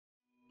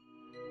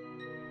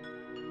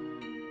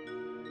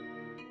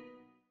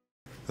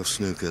of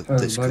snooker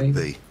this could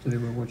be.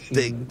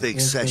 Big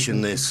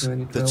session this,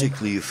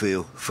 particularly you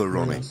feel for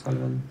Ronnie.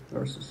 O'Sullivan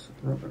versus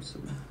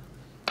Robertson.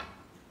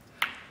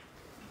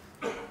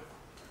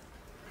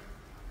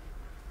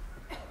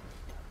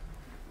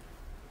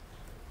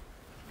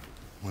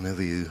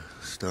 Whenever you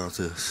start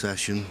a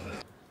session,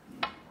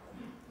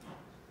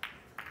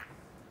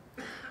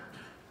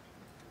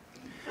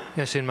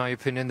 yes, in my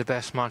opinion, the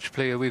best match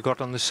player we've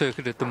got on the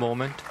circuit at the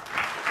moment.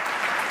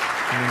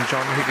 I mean,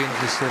 John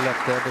Higgins is still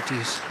up there, but he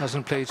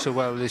hasn't played so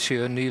well this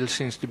year. Neil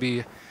seems to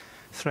be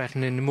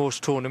threatening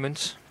most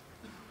tournaments.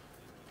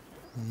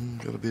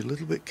 Got to be a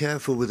little bit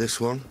careful with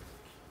this one.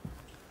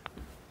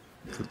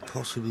 Could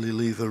possibly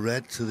leave a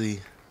red to the...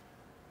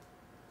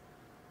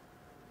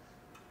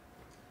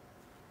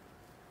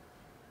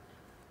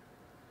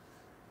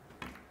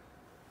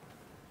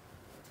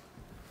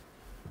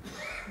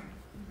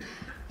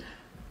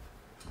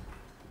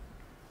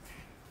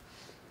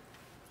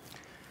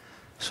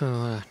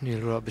 So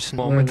Neil Robertson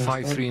moment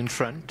 5-3 in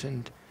front,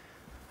 and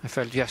I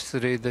felt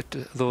yesterday that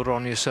though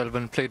Ronnie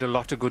O'Sullivan played a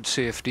lot of good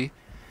safety,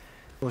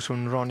 also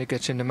when Ronnie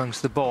gets in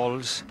amongst the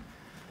balls,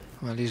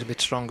 well, he's a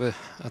bit stronger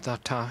at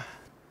that time.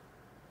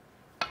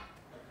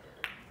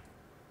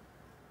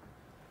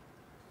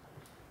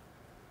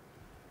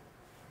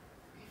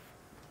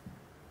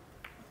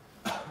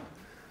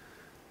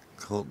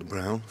 Caught the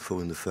brown,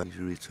 following the phase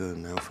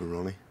return now for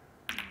Ronnie.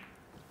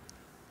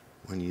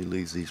 When you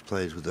leave these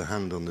players with their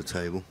hand on the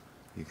table,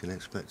 you can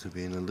expect to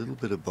be in a little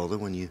bit of bother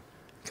when you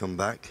come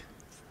back.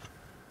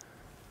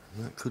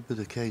 And that could be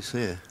the case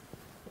here.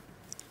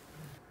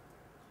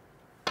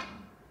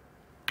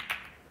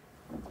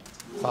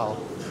 Foul.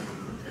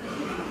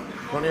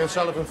 Ronnie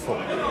O'Sullivan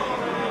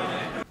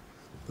 4.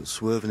 But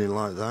swerving in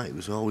like that, he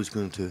was always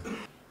going to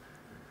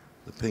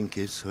the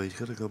pinkies, so he's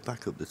got to go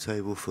back up the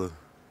table for...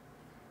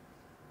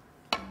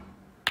 And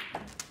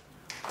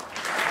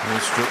he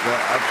struck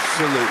that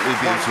absolutely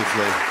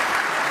beautifully.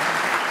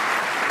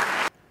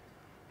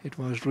 It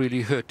was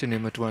really hurting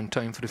him at one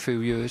time for a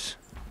few years.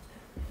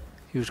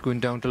 He was going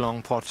down to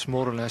long pots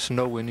more or less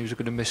knowing he was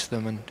going to miss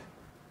them. And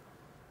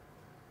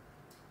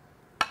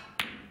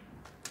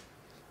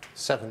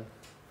 7.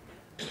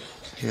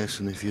 Yes,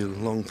 and if your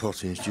long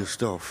potting's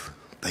just off,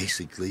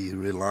 basically you're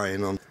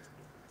relying on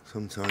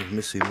sometimes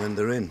missing when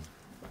they're in,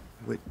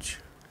 which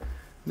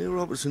Neil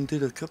Robertson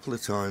did a couple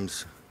of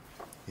times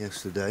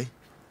yesterday.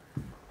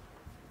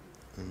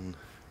 And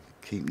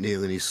keep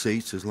Neil in his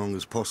seat as long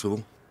as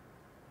possible.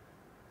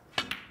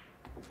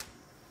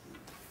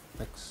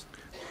 Next.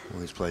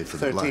 Well, he's played for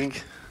 13. the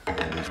black.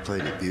 And he's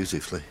played it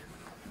beautifully.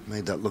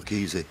 Made that look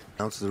easy.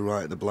 Out to the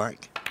right of the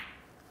black.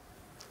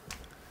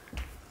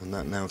 And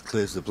that now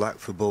clears the black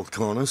for both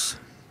corners.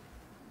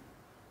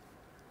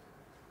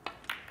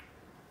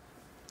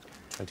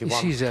 21.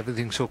 He sees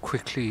everything so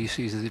quickly. He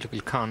sees the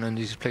little cannon.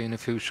 He's playing a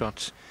few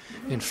shots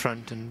in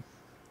front and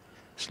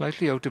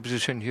slightly out of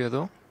position here,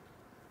 though.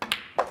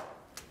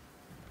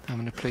 I'm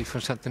going to play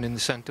for something in the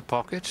centre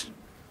pocket.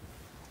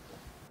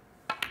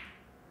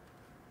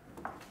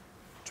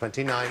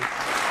 29.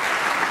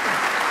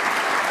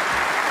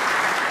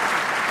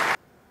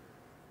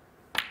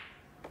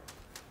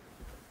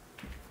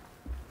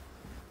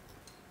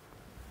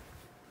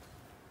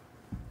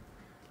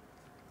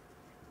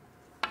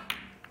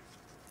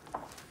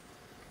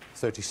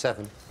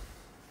 $37.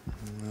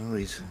 Well,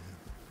 he's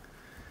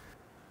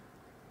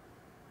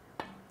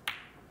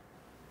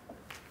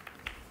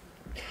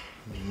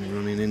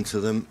running into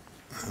them,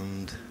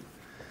 and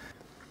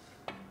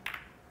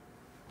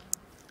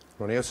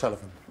Ronnie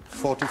O'Sullivan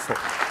 44.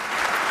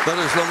 but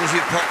as long as you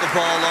pop the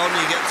ball on,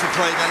 you get to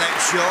play the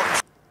next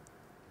shot.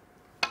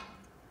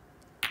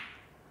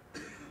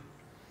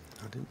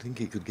 I didn't think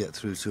he could get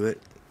through to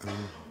it. 1.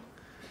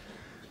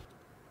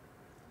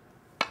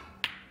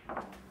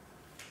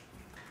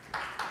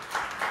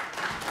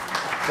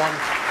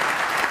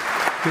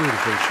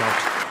 Beautiful shot.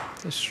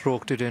 Just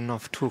stroked it in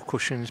off 2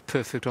 cushions,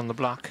 perfect on the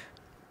black.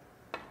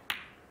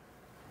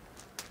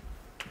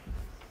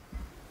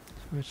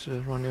 So it's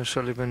Ronnie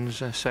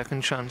O'Sullivan's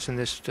second chance in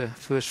this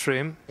first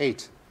frame.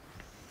 8.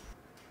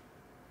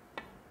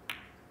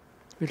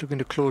 We're looking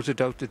to close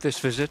it out at this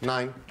visit.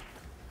 9.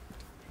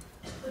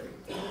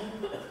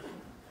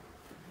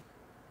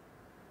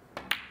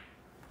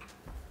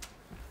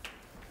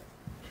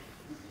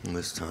 And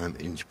this time,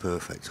 inch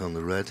perfect on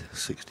the red.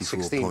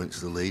 64 16. points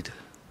the lead.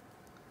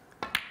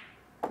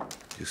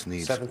 Just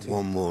needs 17.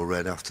 one more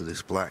red after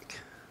this black.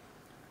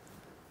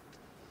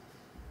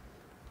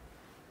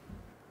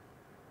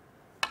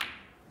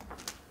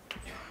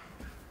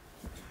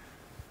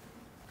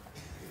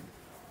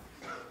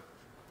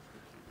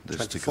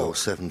 Just to go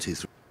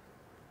 73.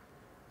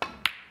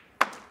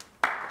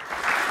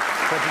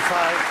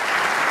 25.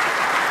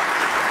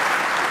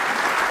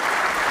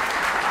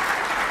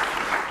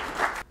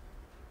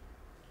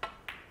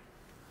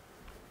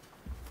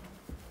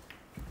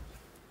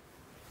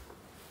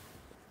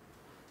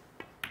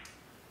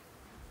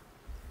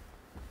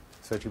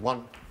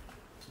 $31.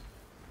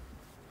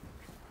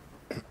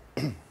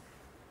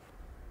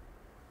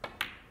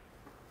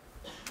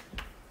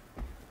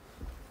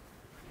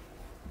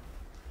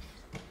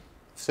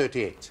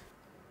 38.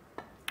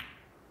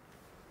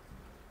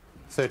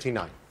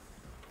 39.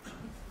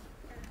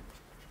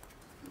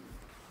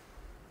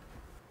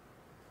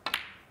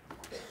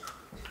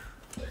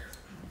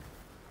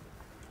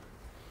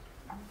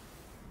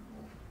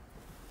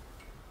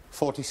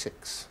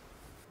 46.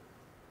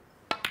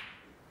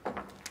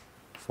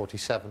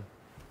 47.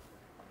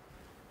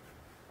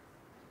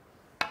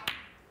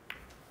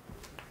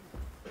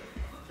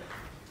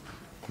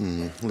 A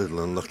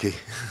little unlucky.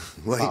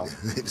 Wait, Foul.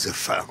 it's a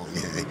foul,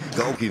 yeah.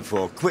 Looking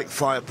for quick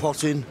fire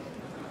potting.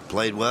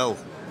 Played well.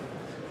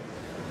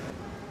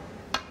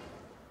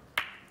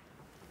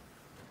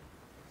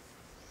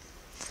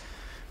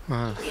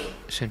 Well,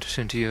 it's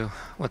interesting to hear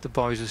what the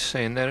boys are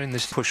saying there in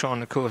this push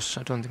on, of course.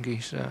 I don't think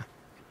he's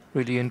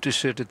really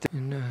interested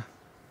in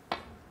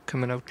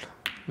coming out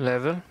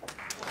level.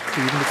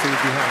 So even if he's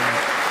behind,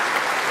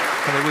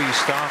 kind of where he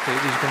started,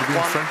 he's going to be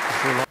in front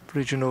for a lot,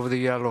 bridging over the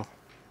yellow.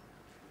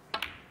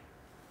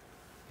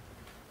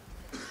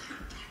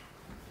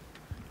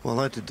 Well,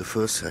 I did the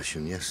first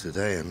session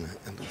yesterday, and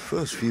the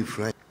first few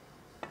frames,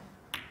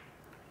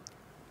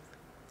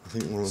 I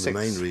think one of the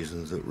main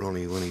reasons that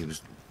Ronnie, when he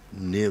was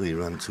nearly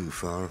ran too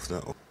far off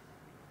that,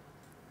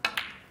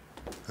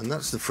 and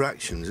that's the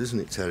fractions, isn't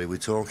it, Terry, we're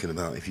talking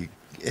about. If you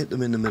hit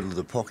them in the middle of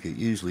the pocket,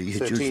 usually you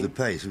judge the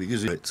pace,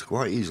 because it's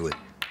quite easily.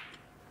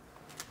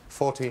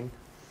 14.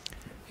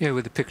 Yeah,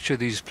 with the picture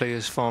these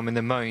players form in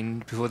their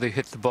mind before they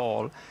hit the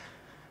ball,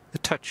 the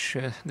touch,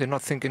 they're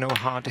not thinking how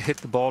hard to hit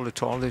the ball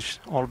at all.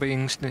 There's all by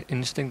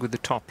instinct with the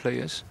top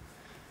players.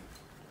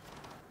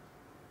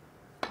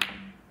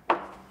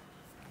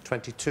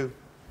 22.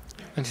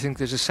 And I think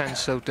there's a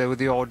sense out there with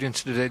the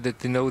audience today that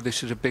they know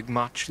this is a big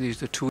match.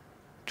 These are two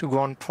to go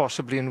on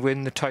possibly and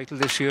win the title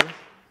this year.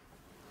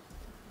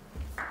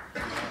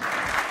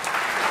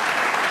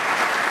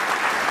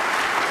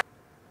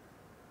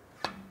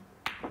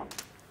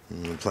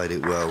 Played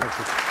it well.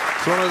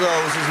 It's one of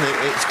those, isn't it?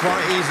 It's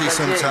quite easy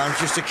sometimes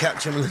just to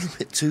catch him a little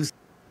bit too.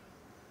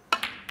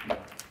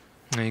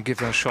 And you give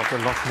that shot a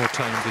lot more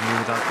time than you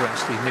with that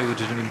rest. He knew it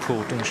was an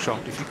important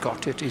shot. If he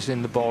got it, he's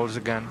in the balls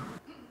again.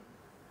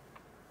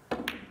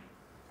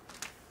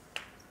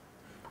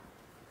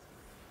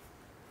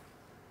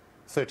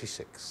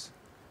 $36.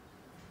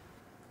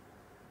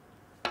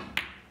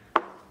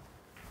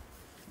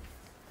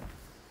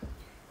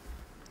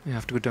 You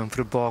have to go down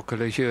for a ball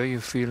colour here. You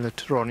feel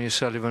that Ronnie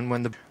O'Sullivan,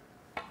 when the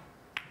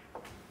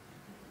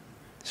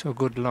so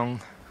good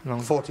long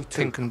 42.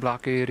 pink and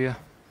black area.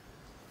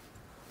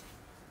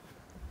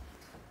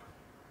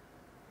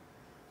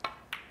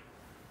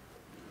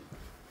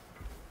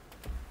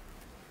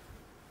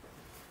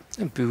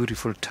 A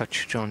beautiful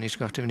touch, John. He's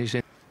got him in his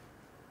in.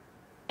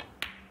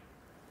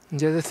 And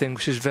the other thing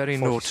which is very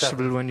 47.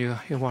 noticeable when you're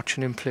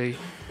watching him play,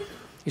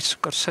 he's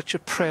got such a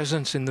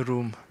presence in the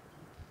room.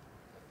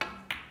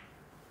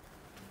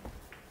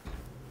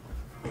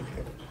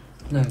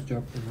 Nice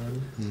job,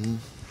 Ronnie.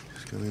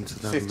 Just going into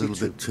that 52. a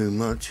little bit too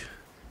much.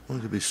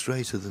 Wanted to be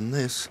straighter than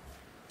this.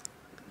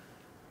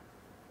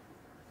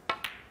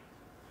 But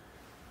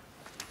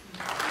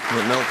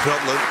no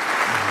problem.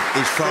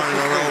 He's firing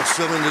on all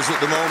cylinders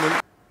at the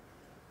moment.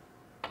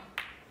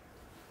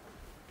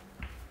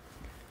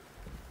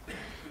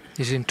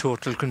 He's in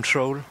total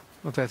control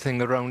of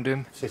everything around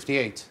him.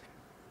 58.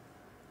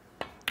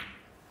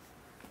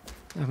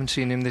 I haven't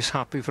seen him this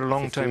happy for a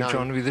long 59. time,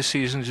 John. With this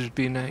season, he's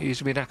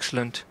been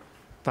excellent.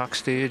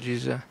 Backstage,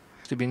 he's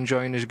been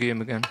enjoying his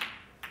game again.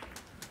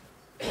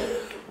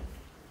 There's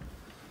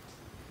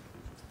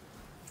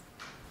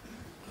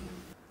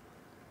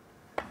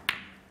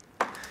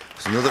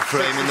another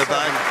frame in the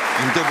bag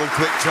in double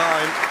quick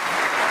time.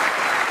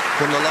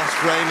 From the last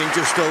frame in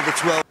just over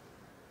 12.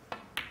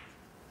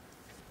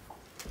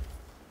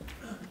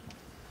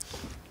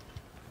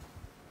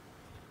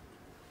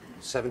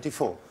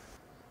 $74.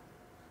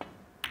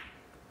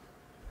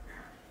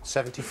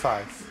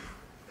 75.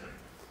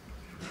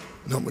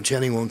 Not much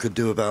anyone could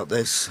do about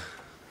this.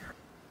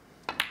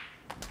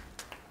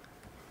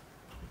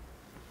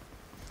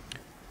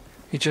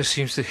 He just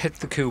seems to hit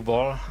the cue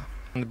ball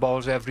and the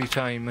balls every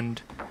time,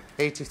 and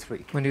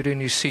 83. when you're in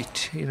your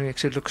seat, it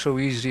makes it look so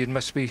easy. It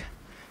must be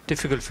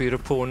difficult for your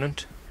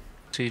opponent.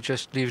 So he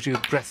just leaves you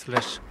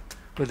breathless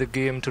with a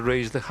game to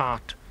raise the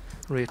heart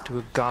rate to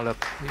a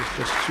gallop. He's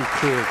just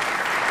superb.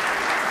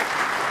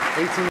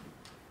 80.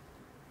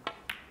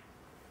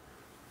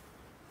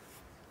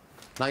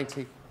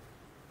 90.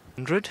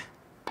 100.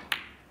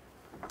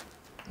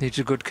 Needs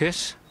a good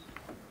kiss.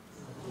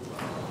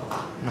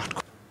 Not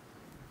quite.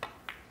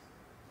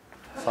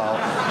 Foul.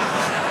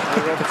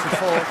 Robertson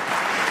 4.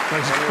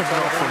 Nice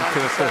coming off on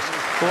purpose.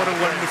 What a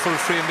wonderful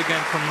frame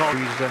again from Norrie.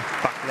 He's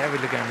back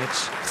level again.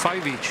 It's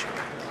 5 each.